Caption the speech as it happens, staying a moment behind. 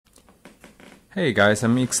Hey guys,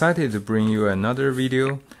 I'm excited to bring you another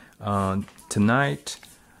video. Tonight,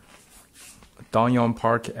 Dong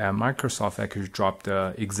Park at Microsoft actually dropped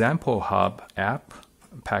the Example Hub app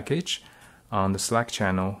package on the Slack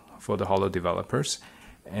channel for the Holo developers.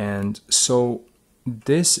 And so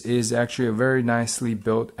this is actually a very nicely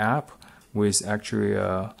built app with actually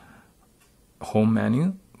a home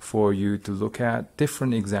menu for you to look at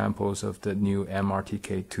different examples of the new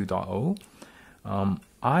MRTK 2.0.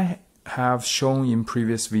 I have shown in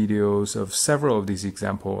previous videos of several of these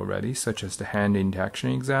examples already, such as the hand interaction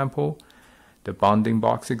example, the bounding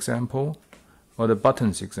box example, or the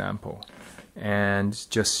buttons example. And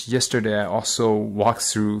just yesterday I also walked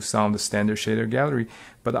through some of the standard shader gallery,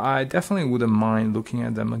 but I definitely wouldn't mind looking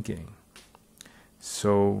at them again.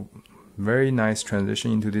 So very nice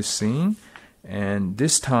transition into this scene, and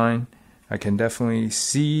this time I can definitely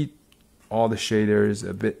see all the shaders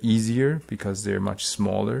a bit easier because they're much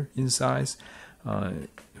smaller in size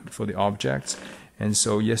for the objects. And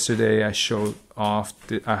so yesterday I showed off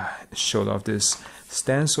this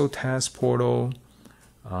stencil task portal.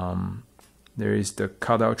 There is the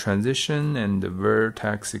cutout transition and the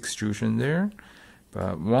vertex extrusion there.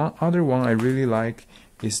 But one other one I really like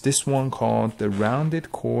is this one called the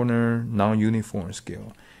rounded corner non-uniform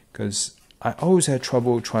scale, because I always had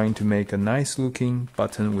trouble trying to make a nice looking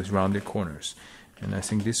button with rounded corners, and I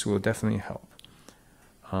think this will definitely help.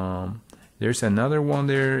 There's another one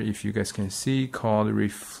there, if you guys can see, called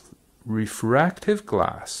refractive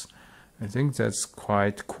glass. I think that's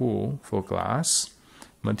quite cool for glass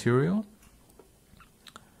material.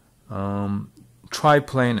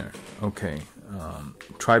 Triplanar. Okay,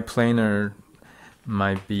 triplanar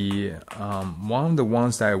might be one of the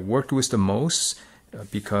ones that I worked with the most,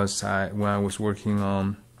 because when I was working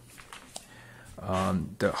on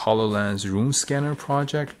the HoloLens room scanner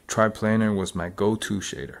project, triplanar was my go-to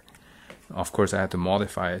shader. Of course, I had to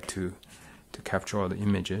modify it to capture all the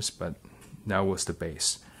images, but that was the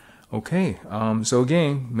base. Okay, so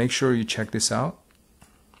again, make sure you check this out,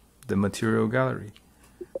 the material gallery.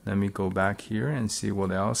 Let me go back here and see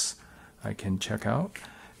what else I can check out.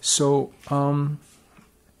 So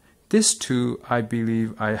these two, I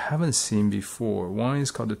believe I haven't seen before. One is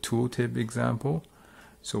called the tooltip example.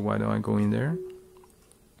 So why don't I go in there?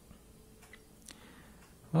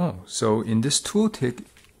 Oh, so in this tooltip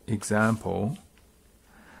example,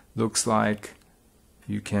 looks like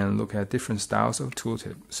you can look at different styles of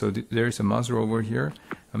tooltip. So there's a muzzle over here.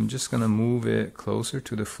 I'm just gonna move it closer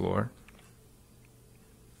to the floor.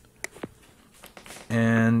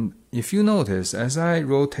 And if you notice, as I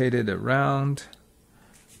rotate it around,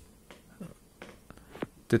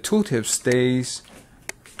 the tooltip stays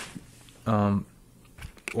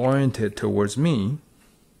oriented towards me,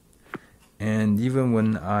 and even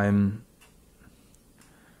when I'm,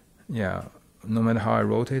 no matter how I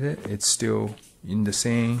rotate it, it's still in the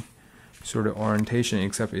same sort of orientation,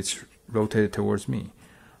 except it's rotated towards me.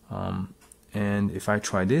 And if I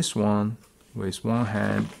try this one with one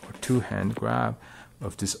hand or two hand grab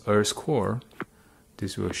of this Earth's core,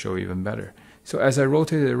 this will show even better. So as I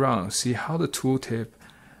rotate it around, see how the tooltip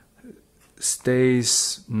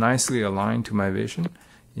stays nicely aligned to my vision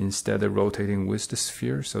instead of rotating with the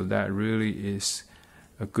sphere. So that really is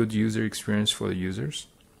a good user experience for the users.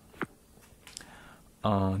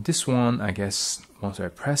 This one, I guess once I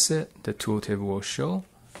press it, the tooltip will show.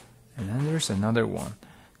 And then there's another one.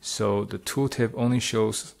 So the tooltip only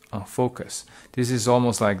shows on focus. This is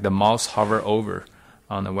almost like the mouse hover over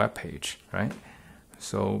on a web page, right?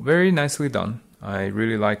 So very nicely done. I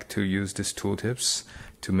really like to use these tooltips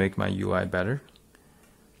to make my UI better.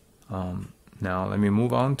 Now let me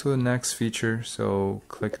move on to the next feature. So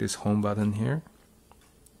click this home button here.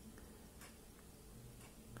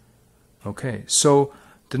 Okay, so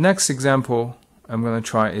the next example I'm going to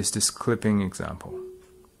try is this clipping example.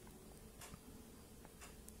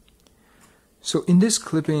 So in this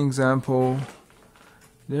clipping example,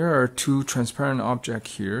 there are two transparent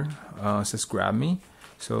objects here. It says grab me.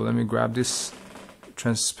 So let me grab this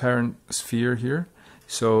transparent sphere here.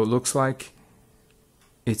 So it looks like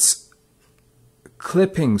it's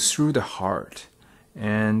clipping through the heart.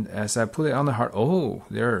 And as I put it on the heart, oh,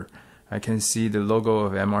 there, I can see the logo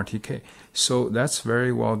of MRTK. So that's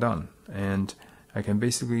very well done. And I can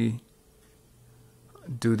basically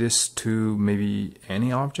do this to maybe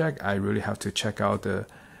any object. I really have to check out the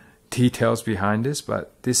details behind this,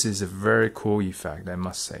 but this is a very cool effect, I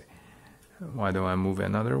must say. Why don't I move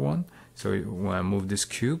another one? So when I move this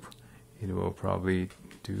cube, it will probably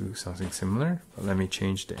do something similar. But let me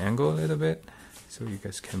change the angle a little bit so you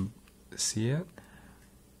guys can see it.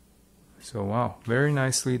 So wow, very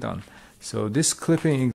nicely done. So this clipping